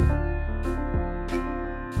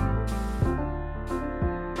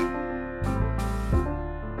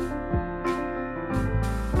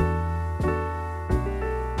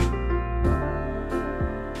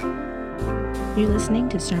You're listening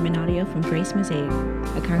to sermon audio from Grace Mosaic,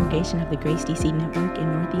 a congregation of the Grace DC Network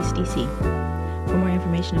in Northeast DC. For more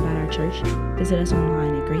information about our church, visit us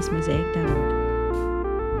online at gracemosaic.org.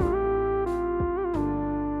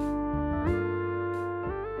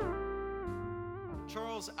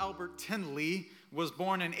 Charles Albert Tindley was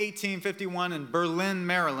born in 1851 in Berlin,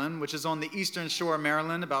 Maryland, which is on the eastern shore of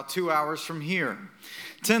Maryland, about 2 hours from here.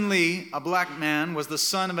 Tindley, a black man, was the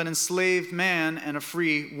son of an enslaved man and a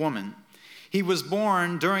free woman. He was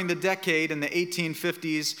born during the decade in the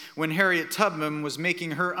 1850s when Harriet Tubman was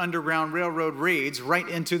making her Underground Railroad raids right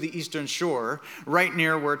into the eastern shore, right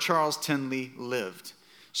near where Charles Tindley lived.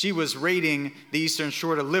 She was raiding the eastern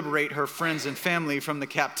shore to liberate her friends and family from the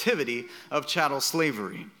captivity of chattel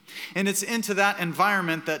slavery. And it's into that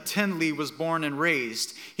environment that Tindley was born and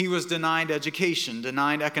raised. He was denied education,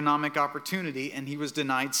 denied economic opportunity, and he was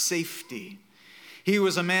denied safety. He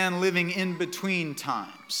was a man living in between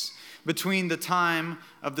times. Between the time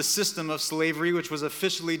of the system of slavery, which was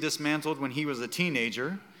officially dismantled when he was a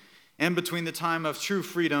teenager, and between the time of true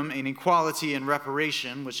freedom and equality and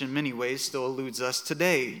reparation, which in many ways still eludes us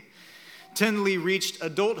today. Tindley reached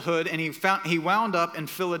adulthood and he wound up in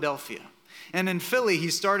Philadelphia. And in Philly, he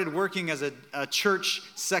started working as a church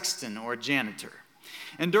sexton or janitor.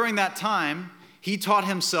 And during that time, he taught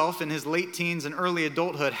himself in his late teens and early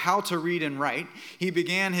adulthood how to read and write. He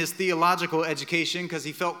began his theological education because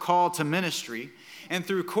he felt called to ministry. And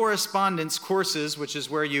through correspondence courses, which is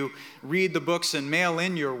where you read the books and mail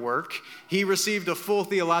in your work, he received a full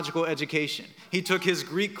theological education. He took his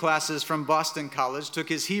Greek classes from Boston College, took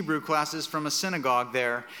his Hebrew classes from a synagogue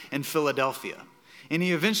there in Philadelphia. And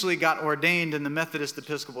he eventually got ordained in the Methodist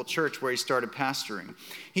Episcopal Church where he started pastoring.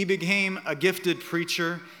 He became a gifted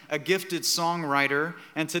preacher, a gifted songwriter,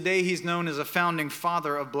 and today he's known as a founding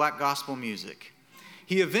father of black gospel music.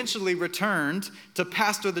 He eventually returned to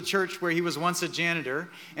pastor the church where he was once a janitor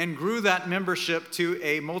and grew that membership to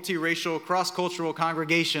a multiracial, cross-cultural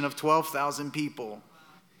congregation of 12,000 people.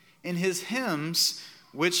 In his hymns,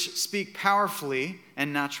 which speak powerfully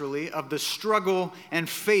and naturally of the struggle and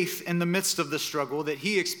faith in the midst of the struggle that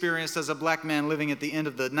he experienced as a black man living at the end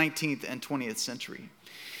of the 19th and 20th century.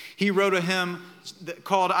 He wrote a hymn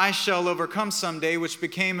called I Shall Overcome Someday, which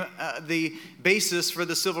became the basis for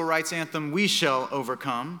the civil rights anthem, We Shall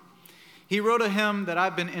Overcome. He wrote a hymn that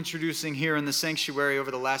I've been introducing here in the sanctuary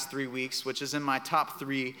over the last 3 weeks, which is in my top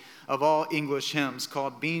 3 of all English hymns,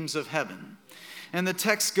 called Beams of Heaven. And the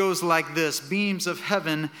text goes like this: Beams of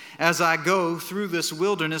heaven, as I go through this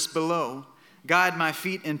wilderness below, guide my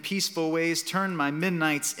feet in peaceful ways, turn my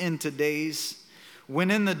midnights into days.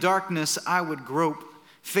 When in the darkness I would grope,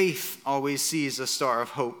 faith always sees a star of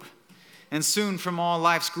hope. And soon from all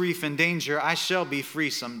life's grief and danger I shall be free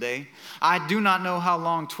someday. I do not know how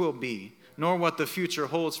long 'twill be, nor what the future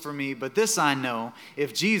holds for me, but this I know,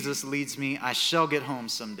 if Jesus leads me, I shall get home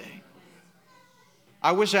someday.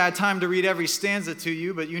 I wish I had time to read every stanza to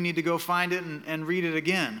you, but you need to go find it and read it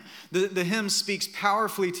again. The hymn speaks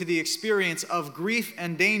powerfully to the experience of grief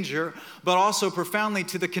and danger, but also profoundly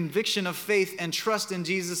to the conviction of faith and trust in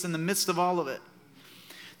Jesus in the midst of all of it.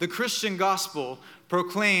 The Christian gospel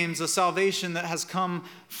proclaims a salvation that has come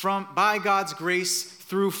by God's grace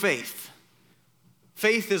through faith.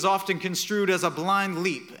 Faith is often construed as a blind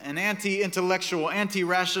leap, an anti-intellectual,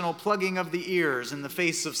 anti-rational plugging of the ears in the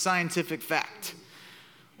face of scientific fact,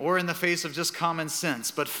 or in the face of just common sense.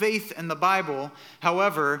 But faith in the Bible,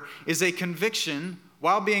 however, is a conviction,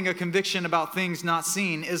 while being a conviction about things not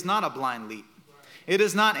seen, is not a blind leap. It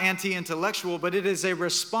is not anti-intellectual, but it is a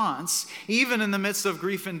response, even in the midst of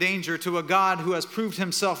grief and danger, to a God who has proved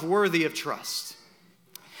himself worthy of trust.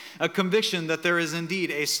 A conviction that there is indeed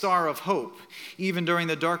a star of hope, even during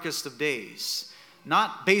the darkest of days,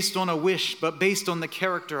 not based on a wish, but based on the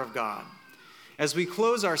character of God. As we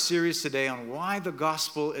close our series today on why the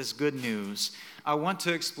gospel is good news, I want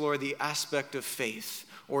to explore the aspect of faith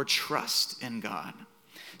or trust in God.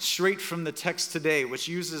 Straight from the text today, which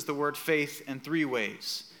uses the word faith in 3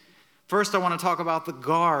 ways. First, I want to talk about the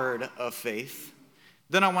guard of faith.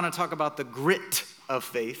 Then I want to talk about the grit of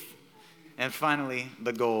faith. And finally,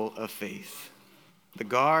 the goal of faith. The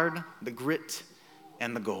guard, the grit,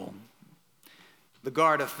 and the goal. The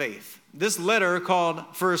guard of faith. This letter, called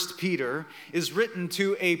 1 Peter, is written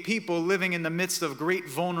to a people living in the midst of great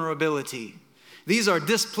vulnerability. These are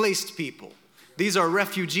displaced people. These are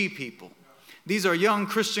refugee people. These are young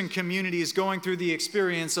Christian communities going through the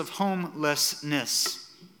experience of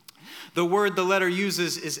homelessness. The word the letter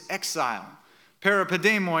uses is exile,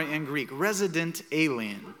 parapidemoi in Greek, resident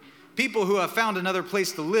alien. People who have found another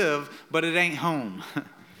place to live, but it ain't home.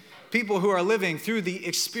 people who are living through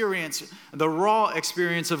the raw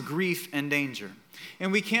experience of grief and danger.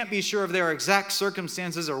 And we can't be sure of their exact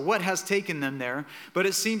circumstances or what has taken them there, but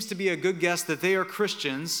it seems to be a good guess that they are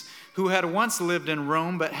Christians who had once lived in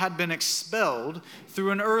Rome but had been expelled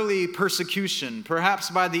through an early persecution, perhaps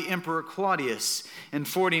by the Emperor Claudius in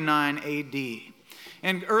 49 AD.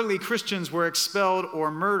 And early Christians were expelled or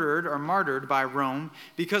murdered or martyred by Rome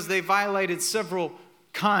because they violated several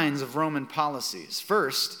kinds of Roman policies.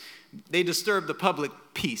 First, they disturbed the public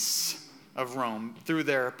peace of Rome through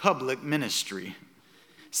their public ministry.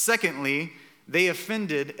 Secondly, they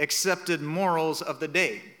offended accepted morals of the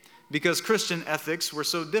day because Christian ethics were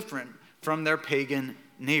so different from their pagan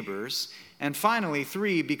neighbors. And finally,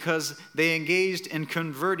 three, because they engaged in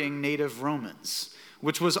converting native Romans,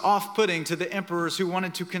 which was off-putting to the emperors who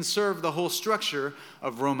wanted to conserve the whole structure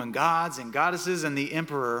of Roman gods and goddesses and the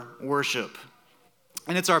emperor worship.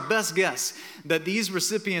 And it's our best guess that these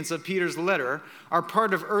recipients of Peter's letter are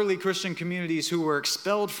part of early Christian communities who were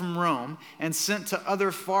expelled from Rome and sent to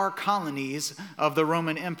other far colonies of the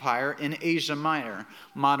Roman Empire in Asia Minor,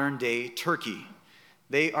 modern-day Turkey.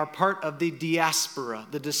 They are part of the diaspora,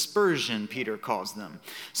 the dispersion, Peter calls them.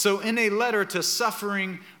 So in a letter to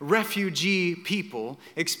suffering refugee people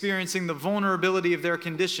experiencing the vulnerability of their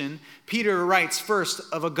condition, Peter writes first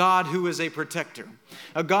of a God who is a protector,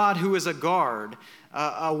 a God who is a guard,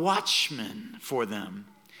 a watchman for them.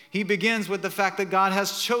 He begins with the fact that God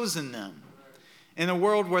has chosen them. In a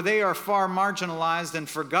world where they are far marginalized and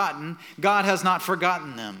forgotten, God has not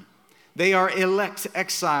forgotten them. They are elect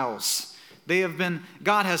exiles.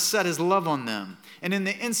 God has set his love on them. And in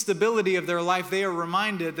the instability of their life, they are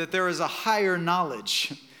reminded that there is a higher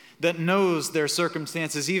knowledge that knows their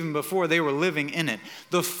circumstances even before they were living in it.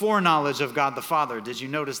 The foreknowledge of God the Father. Did you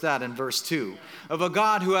notice that in verse 2? Of a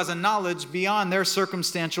God who has a knowledge beyond their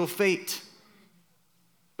circumstantial fate.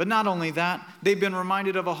 But not only that, they've been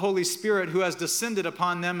reminded of a Holy Spirit who has descended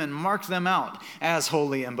upon them and marked them out as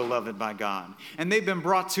holy and beloved by God. And they've been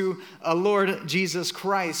brought to a Lord Jesus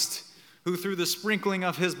Christ, who through the sprinkling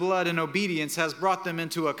of his blood and obedience has brought them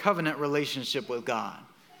into a covenant relationship with God.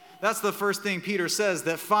 That's the first thing Peter says,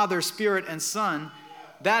 that Father, Spirit, and Son,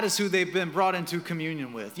 that is who they've been brought into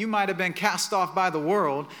communion with. You might have been cast off by the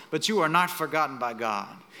world, but you are not forgotten by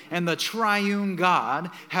God. And the triune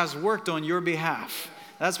God has worked on your behalf.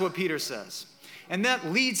 That's what Peter says. And that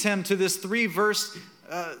leads him to this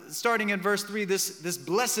starting in verse 3, this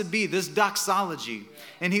blessed be, this doxology.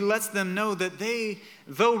 And he lets them know that they,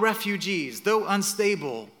 though refugees, though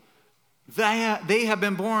unstable, they have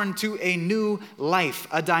been born to a new life,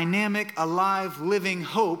 a dynamic, alive, living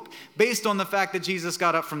hope based on the fact that Jesus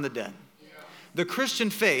got up from the dead. The Christian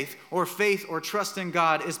faith or trust in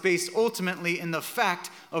God is based ultimately in the fact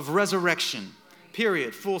of resurrection,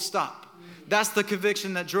 period, full stop. That's the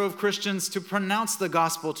conviction that drove Christians to pronounce the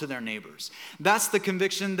gospel to their neighbors. That's the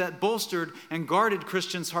conviction that bolstered and guarded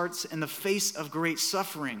Christians' hearts in the face of great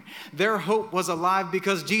suffering. Their hope was alive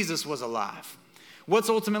because Jesus was alive. What's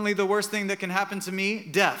ultimately the worst thing that can happen to me?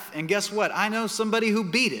 Death. And guess what? I know somebody who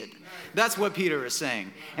beat it. That's what Peter is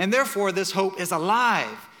saying. And therefore, this hope is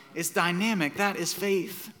alive. It's dynamic. That is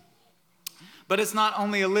faith. But it's not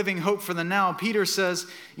only a living hope for the now. Peter says,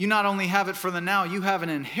 you not only have it for the now, you have an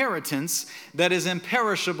inheritance that is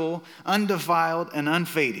imperishable, undefiled, and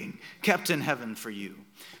unfading, kept in heaven for you.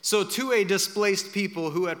 So to a displaced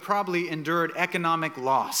people who had probably endured economic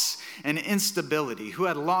loss and instability, who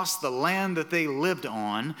had lost the land that they lived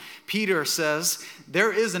on, Peter says,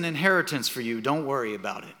 there is an inheritance for you. Don't worry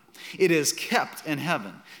about it. It is kept in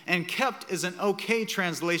heaven. And kept is an okay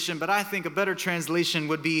translation, but I think a better translation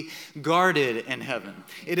would be guarded in heaven.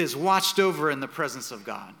 It is watched over in the presence of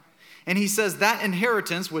God. And he says that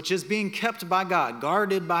inheritance, which is being kept by God,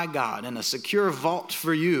 guarded by God in a secure vault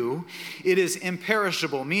for you, it is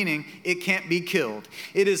imperishable, meaning it can't be killed.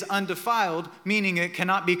 It is undefiled, meaning it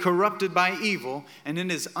cannot be corrupted by evil. And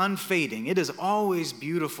it is unfading. It is always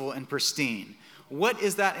beautiful and pristine. What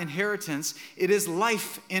is that inheritance? It is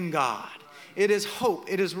life in God. It is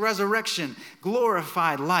hope. It is resurrection,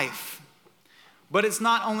 glorified life. But it's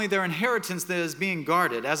not only their inheritance that is being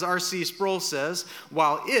guarded. As R.C. Sproul says,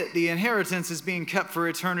 while the inheritance, is being kept for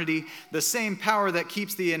eternity, the same power that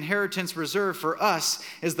keeps the inheritance reserved for us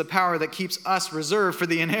is the power that keeps us reserved for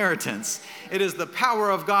the inheritance. It is the power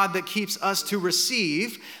of God that keeps us to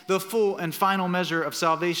receive the full and final measure of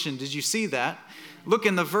salvation. Did you see that? Look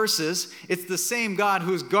in the verses. It's the same God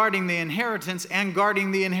who's guarding the inheritance and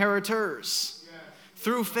guarding the inheritors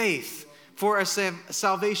through faith for a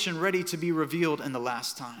salvation ready to be revealed in the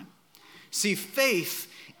last time. See,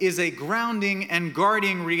 faith is a grounding and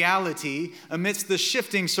guarding reality amidst the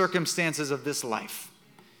shifting circumstances of this life.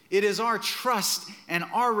 It is our trust and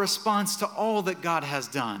our response to all that God has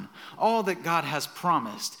done, all that God has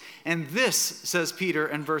promised. And this, says Peter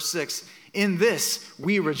in verse 6, in this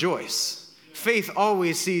we rejoice. Faith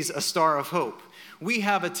always sees a star of hope. We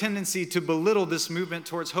have a tendency to belittle this movement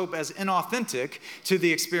towards hope as inauthentic to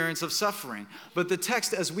the experience of suffering. But the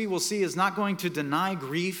text, as we will see, is not going to deny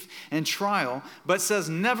grief and trial, but says,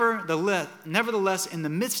 nevertheless, in the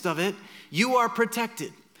midst of it, you are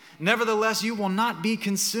protected. Nevertheless, you will not be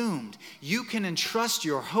consumed. You can entrust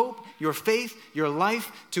your hope, your faith, your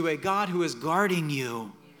life to a God who is guarding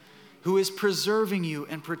you, who is preserving you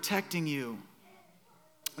and protecting you.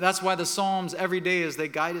 That's why the Psalms every day as they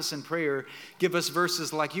guide us in prayer give us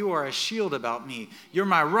verses like, you are a shield about me. You're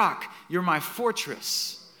my rock. You're my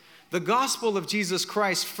fortress. The gospel of Jesus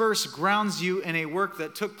Christ first grounds you in a work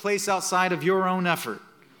that took place outside of your own effort,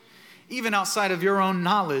 even outside of your own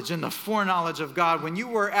knowledge and the foreknowledge of God. When you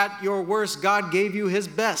were at your worst, God gave you his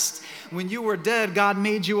best. When you were dead, God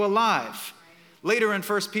made you alive. Later in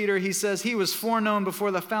 1 Peter, he says, he was foreknown before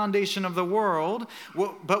the foundation of the world,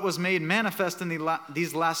 but was made manifest in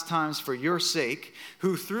these last times for your sake,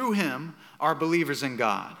 who through him are believers in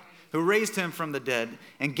God, who raised him from the dead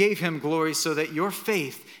and gave him glory, so that your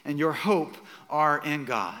faith and your hope are in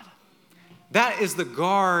God. That is the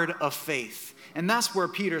guard of faith. And that's where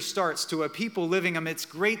Peter starts to a people living amidst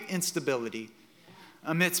great instability,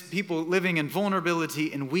 amidst people living in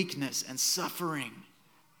vulnerability and weakness and suffering.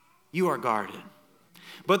 You are guarded.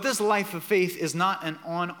 But this life of faith is not an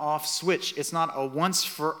on-off switch. It's not a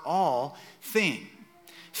once-for-all thing.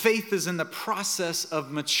 Faith is in the process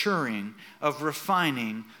of maturing, of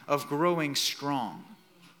refining, of growing strong.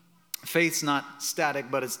 Faith's not static,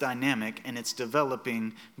 but it's dynamic, and it's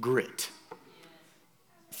developing grit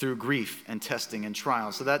through grief and testing and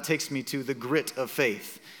trial. So that takes me to the grit of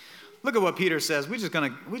faith. Look at what Peter says. We're just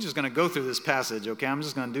gonna go through this passage, okay? I'm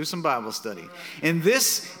just gonna do some Bible study. In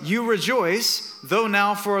this you rejoice, though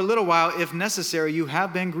now for a little while, if necessary, you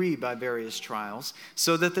have been grieved by various trials,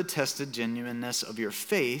 so that the tested genuineness of your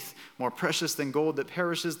faith, more precious than gold that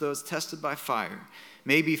perishes though it's tested by fire,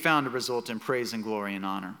 may be found to result in praise and glory and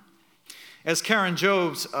honor. As Karen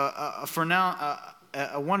Jobes,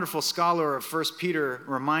 a wonderful scholar of 1 Peter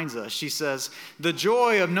reminds us, she says, the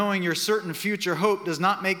joy of knowing your certain future hope does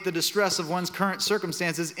not make the distress of one's current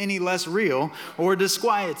circumstances any less real or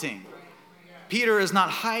disquieting. Peter is not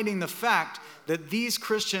hiding the fact that these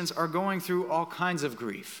Christians are going through all kinds of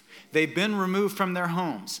grief. They've been removed from their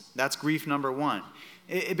homes. That's grief number one.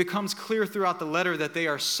 It becomes clear throughout the letter that they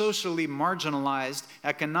are socially marginalized,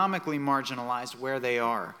 economically marginalized where they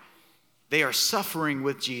are. They are suffering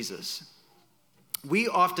with Jesus. We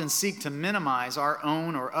often seek to minimize our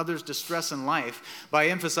own or others' distress in life by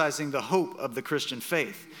emphasizing the hope of the Christian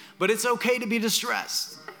faith. But it's okay to be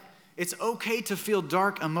distressed. It's okay to feel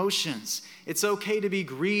dark emotions. It's okay to be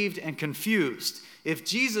grieved and confused. If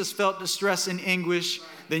Jesus felt distress and anguish,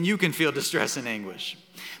 then you can feel distress and anguish.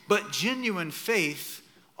 But genuine faith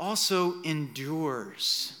also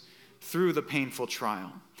endures through the painful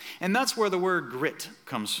trial. And that's where the word grit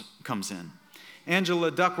comes in. Angela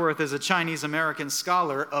Duckworth is a Chinese-American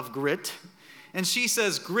scholar of grit, and she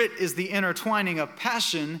says grit is the intertwining of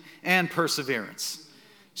passion and perseverance.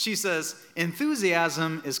 She says,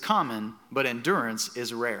 enthusiasm is common, but endurance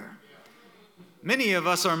is rare. Many of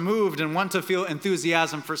us are moved and want to feel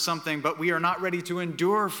enthusiasm for something, but we are not ready to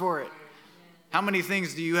endure for it. How many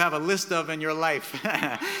things do you have a list of in your life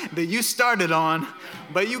that you started on,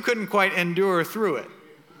 but you couldn't quite endure through it?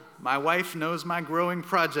 My wife knows my growing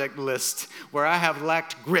project list where I have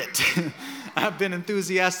lacked grit. I've been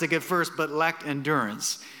enthusiastic at first, but lacked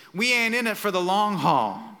endurance. We ain't in it for the long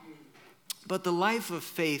haul. But the life of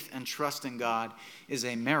faith and trust in God is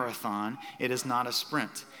a marathon. It is not a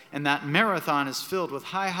sprint. And that marathon is filled with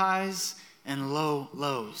high highs and low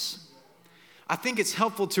lows. I think it's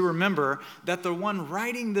helpful to remember that the one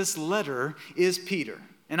writing this letter is Peter.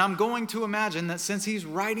 And I'm going to imagine that since he's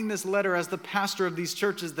writing this letter as the pastor of these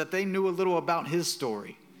churches, that they knew a little about his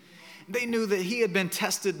story. They knew that he had been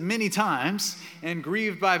tested many times and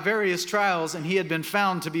grieved by various trials, and he had been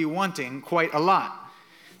found to be wanting quite a lot.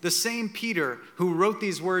 The same Peter who wrote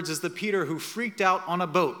these words is the Peter who freaked out on a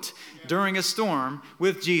boat during a storm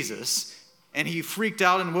with Jesus. And he freaked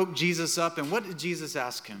out and woke Jesus up. And what did Jesus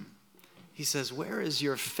ask him? He says, "Where is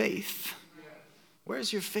your faith?"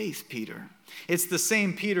 Where's your faith, Peter? It's the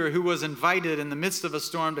same Peter who was invited in the midst of a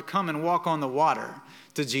storm to come and walk on the water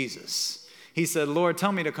to Jesus. He said, "Lord,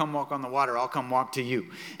 tell me to come walk on the water. I'll come walk to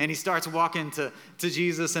you." And he starts walking to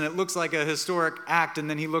Jesus, and it looks like a historic act. And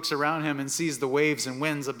then he looks around him and sees the waves and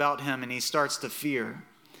winds about him, and he starts to fear.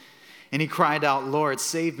 And he cried out, "Lord,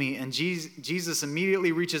 save me." And Jesus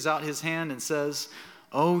immediately reaches out his hand and says,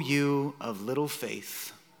 "O you of little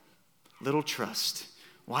faith, little trust,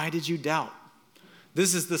 why did you doubt?"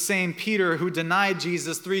 This is the same Peter who denied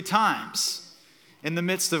Jesus 3 times in the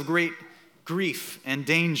midst of great grief and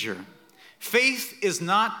danger. Faith is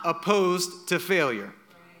not opposed to failure.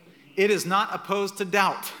 It is not opposed to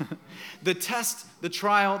doubt. The test, the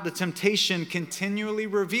trial, the temptation continually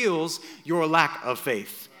reveals your lack of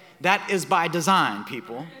faith. That is by design,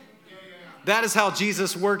 people. That is how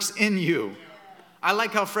Jesus works in you. I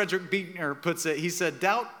like how Frederick Buechner puts it. He said,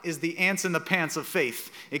 doubt is the ants in the pants of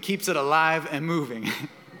faith. It keeps it alive and moving.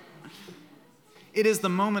 It is the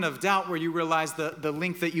moment of doubt where you realize the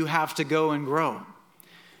length that you have to go and grow.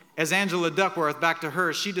 As Angela Duckworth, back to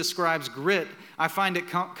her, she describes grit. I find it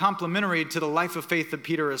complementary to the life of faith that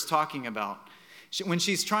Peter is talking about. When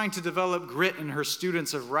she's trying to develop grit in her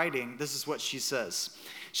students of writing, this is what she says.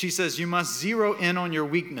 She says, you must zero in on your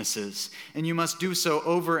weaknesses, and you must do so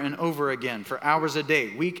over and over again for hours a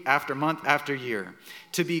day, week after month after year.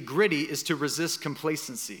 To be gritty is to resist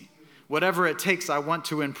complacency. Whatever it takes, I want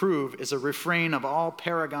to improve is a refrain of all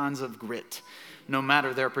paragons of grit, no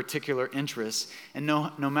matter their particular interests, and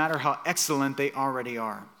no matter how excellent they already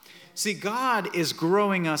are. See, God is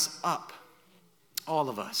growing us up, all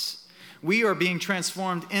of us. We are being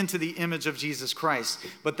transformed into the image of Jesus Christ,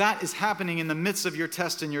 but that is happening in the midst of your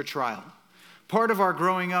test and your trial. Part of our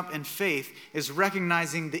growing up in faith is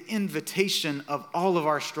recognizing the invitation of all of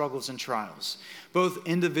our struggles and trials, both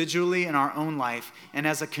individually in our own life and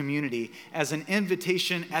as a community, as an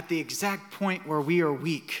invitation at the exact point where we are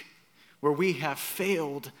weak, where we have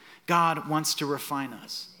failed. God wants to refine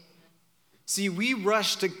us. See, we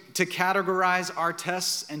rush to categorize our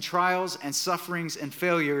tests and trials and sufferings and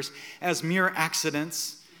failures as mere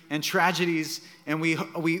accidents and tragedies, and we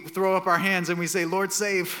throw up our hands and we say, Lord,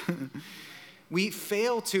 save. We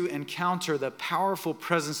fail to encounter the powerful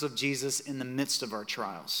presence of Jesus in the midst of our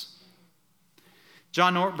trials.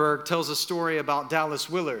 John Ortberg tells a story about Dallas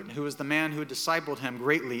Willard, who was the man who discipled him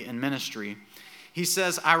greatly in ministry. He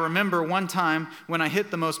says, I remember one time when I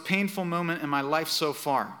hit the most painful moment in my life so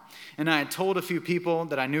far. And I had told a few people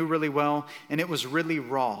that I knew really well, and it was really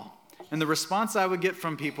raw. And the response I would get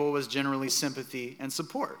from people was generally sympathy and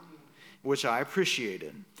support, which I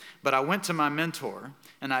appreciated. But I went to my mentor,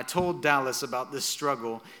 and I told Dallas about this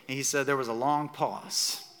struggle, and he said there was a long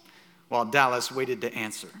pause while Dallas waited to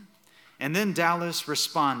answer. And then Dallas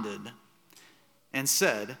responded and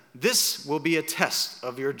said, this will be a test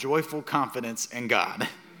of your joyful confidence in God.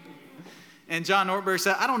 And John Ortberg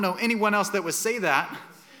said, I don't know anyone else that would say that,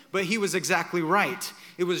 but he was exactly right.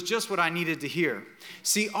 It was just what I needed to hear.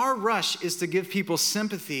 See, our rush is to give people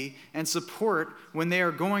sympathy and support when they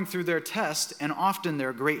are going through their test and often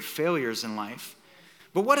their great failures in life.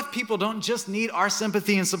 But what if people don't just need our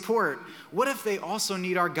sympathy and support? What if they also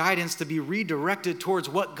need our guidance to be redirected towards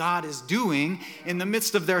what God is doing in the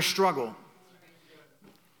midst of their struggle?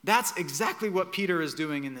 That's exactly what Peter is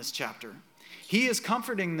doing in this chapter. He is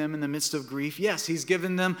comforting them in the midst of grief. Yes, he's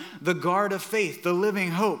given them the guard of faith, the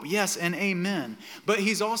living hope. Yes, and amen. But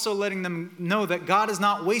he's also letting them know that God is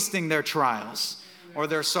not wasting their trials or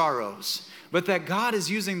their sorrows, but that God is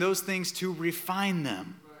using those things to refine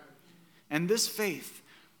them. And this faith,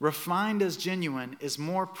 refined as genuine, is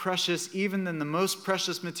more precious even than the most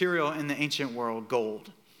precious material in the ancient world, gold.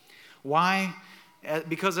 Why?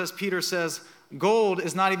 Because as Peter says, gold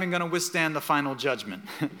is not even going to withstand the final judgment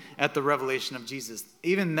at the revelation of Jesus.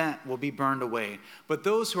 Even that will be burned away. But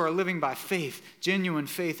those who are living by faith, genuine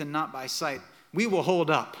faith and not by sight, we will hold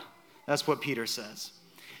up. That's what Peter says.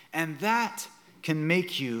 And that can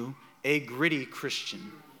make you a gritty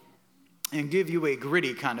Christian and give you a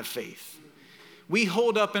gritty kind of faith. We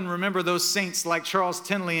hold up and remember those saints like Charles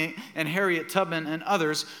Tinley and Harriet Tubman and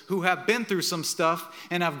others who have been through some stuff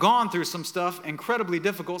and have gone through some stuff, incredibly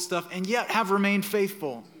difficult stuff, and yet have remained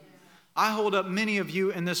faithful. I hold up many of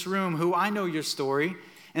you in this room who I know your story,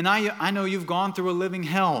 and I know you've gone through a living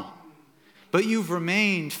hell, but you've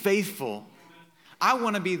remained faithful. I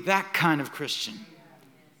want to be that kind of Christian.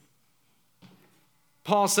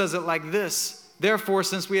 Paul says it like this, therefore,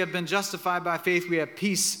 since we have been justified by faith, we have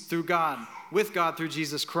peace through God. With God through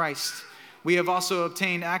Jesus Christ. We have also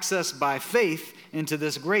obtained access by faith into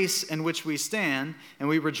this grace in which we stand, and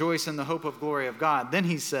we rejoice in the hope of glory of God. Then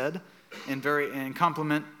he said, in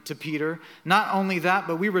compliment to Peter, not only that,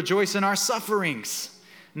 but we rejoice in our sufferings,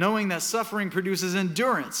 knowing that suffering produces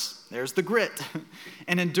endurance. There's the grit.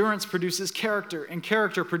 And endurance produces character, and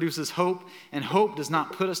character produces hope, and hope does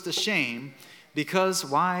not put us to shame, because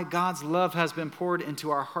why? God's love has been poured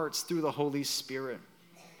into our hearts through the Holy Spirit.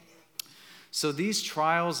 So these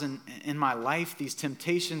trials in my life, these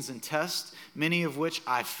temptations and tests, many of which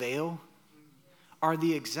I fail, are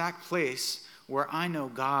the exact place where I know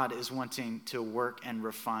God is wanting to work and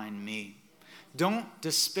refine me. Don't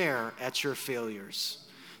despair at your failures.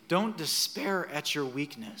 Don't despair at your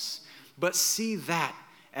weakness, but see that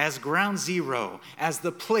as ground zero, as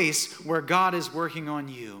the place where God is working on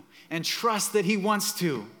you, and trust that He wants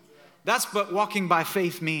to. That's what walking by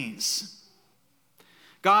faith means.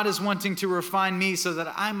 God is wanting to refine me so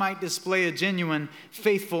that I might display a genuine,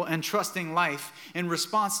 faithful, and trusting life in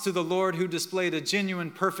response to the Lord who displayed a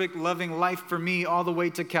genuine, perfect, loving life for me all the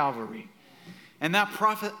way to Calvary. And that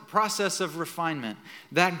process of refinement,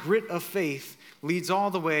 that grit of faith, leads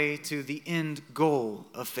all the way to the end goal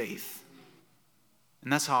of faith.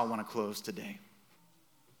 And that's how I want to close today.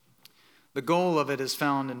 The goal of it is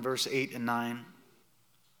found in verse 8 and 9.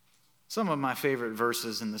 Some of my favorite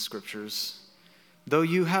verses in the scriptures. Though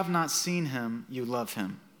you have not seen him, you love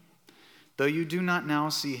him. Though you do not now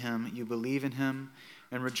see him, you believe in him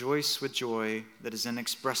and rejoice with joy that is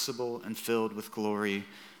inexpressible and filled with glory,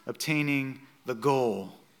 obtaining the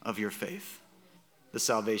goal of your faith, the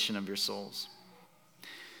salvation of your souls.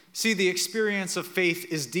 See, the experience of faith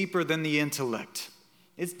is deeper than the intellect.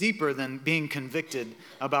 It's deeper than being convicted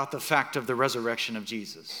about the fact of the resurrection of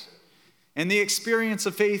Jesus. And the experience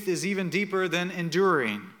of faith is even deeper than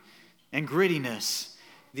enduring and grittiness.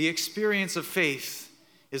 The experience of faith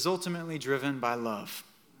is ultimately driven by love.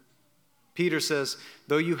 Peter says,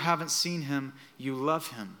 though you haven't seen him, you love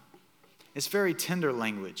him. It's very tender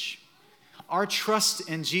language. Our trust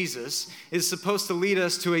in Jesus is supposed to lead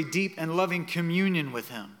us to a deep and loving communion with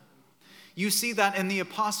him. You see that in the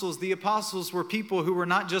apostles. The apostles were people who were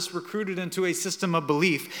not just recruited into a system of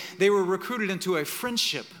belief. They were recruited into a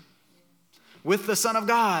friendship with the Son of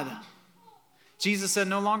God. Jesus said,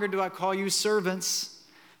 no longer do I call you servants,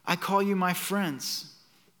 I call you my friends.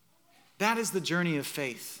 That is the journey of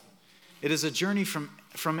faith. It is a journey from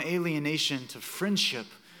alienation to friendship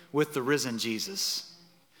with the risen Jesus.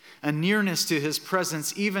 A nearness to his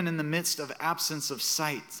presence even in the midst of absence of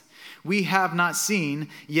sight. We have not seen,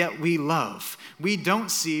 yet we love. We don't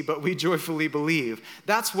see, but we joyfully believe.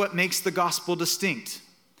 That's what makes the gospel distinct.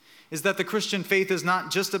 Is that the Christian faith is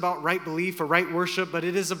not just about right belief or right worship, but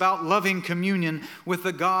it is about loving communion with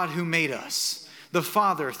the God who made us, the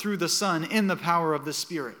Father through the Son in the power of the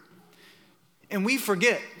Spirit. And we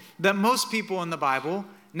forget that most people in the Bible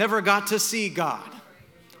never got to see God.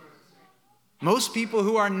 Most people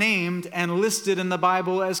who are named and listed in the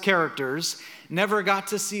Bible as characters never got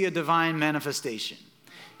to see a divine manifestation.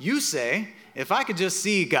 You say, if I could just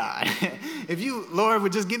see God, if you, Lord,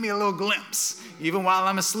 would just give me a little glimpse, even while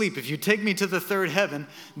I'm asleep, if you take me to the third heaven,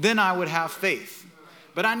 then I would have faith.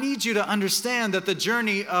 But I need you to understand that the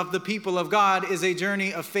journey of the people of God is a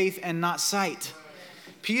journey of faith and not sight.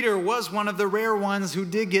 Peter was one of the rare ones who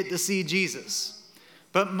did get to see Jesus,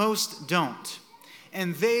 but most don't.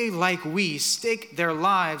 And they, like we, stake their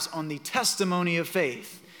lives on the testimony of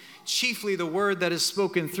faith, chiefly the word that is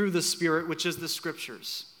spoken through the Spirit, which is the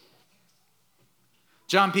Scriptures.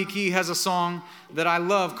 John P. Key has a song that I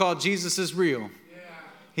love called Jesus is Real.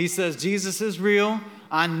 He says, Jesus is real.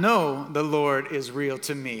 I know the Lord is real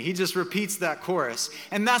to me. He just repeats that chorus.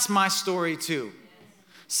 And that's my story too.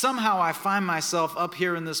 Somehow I find myself up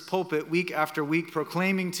here in this pulpit week after week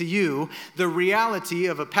proclaiming to you the reality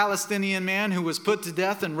of a Palestinian man who was put to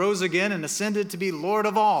death and rose again and ascended to be Lord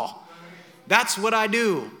of all. That's what I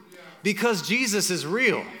do because Jesus is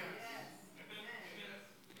real.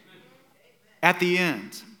 At the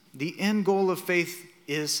end goal of faith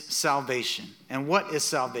is salvation. And what is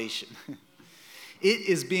salvation? It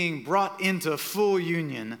is being brought into full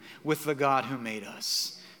union with the God who made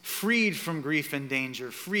us. Freed from grief and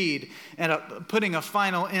danger, freed and putting a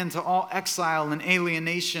final end to all exile and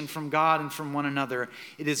alienation from God and from one another.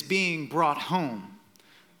 It is being brought home.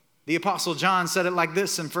 The Apostle John said it like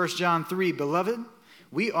this in 1 John 3, Beloved,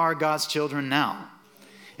 we are God's children now,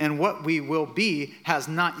 and what we will be has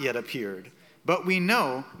not yet appeared. But we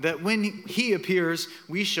know that when he appears,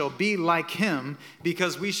 we shall be like him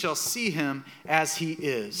because we shall see him as he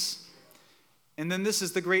is. And then this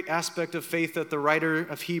is the great aspect of faith that the writer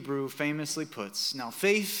of Hebrew famously puts. Now,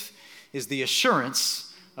 faith is the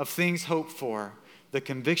assurance of things hoped for, the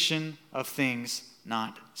conviction of things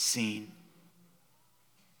not seen.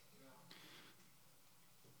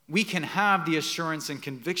 We can have the assurance and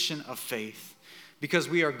conviction of faith because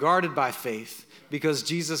we are guarded by faith, because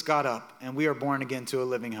Jesus got up and we are born again to a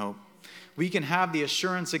living hope. We can have the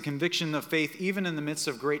assurance and conviction of faith even in the midst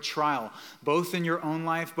of great trial, both in your own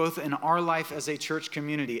life, both in our life as a church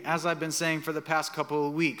community. As I've been saying for the past couple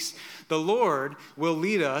of weeks, the Lord will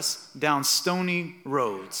lead us down stony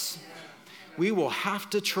roads. We will have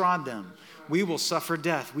to trod them. We will suffer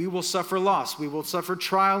death. We will suffer loss. We will suffer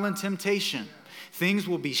trial and temptation. Things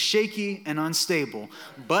will be shaky and unstable,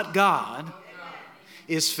 but God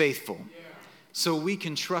is faithful. So we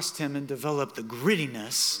can trust him and develop the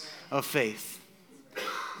grittiness of faith.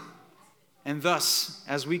 And thus,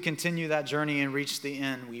 as we continue that journey and reach the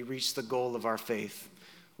end, we reach the goal of our faith,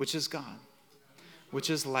 which is God, which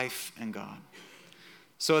is life and God.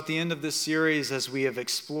 So at the end of this series, as we have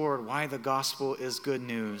explored why the gospel is good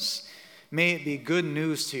news, may it be good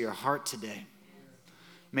news to your heart today.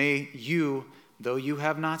 May you, though you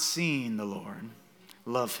have not seen the Lord,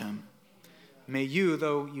 love him. May you,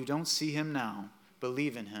 though you don't see him now,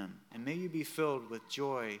 believe in him. And may you be filled with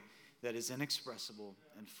joy that is inexpressible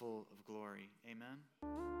and full of glory. Amen.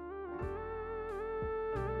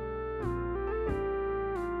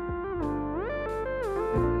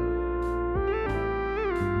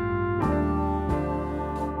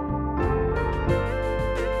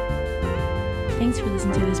 Thanks for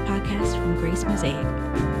listening to this podcast from Grace Mosaic.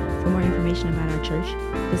 For more information about our church,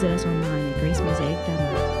 visit us online at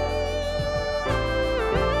gracemosaic.org.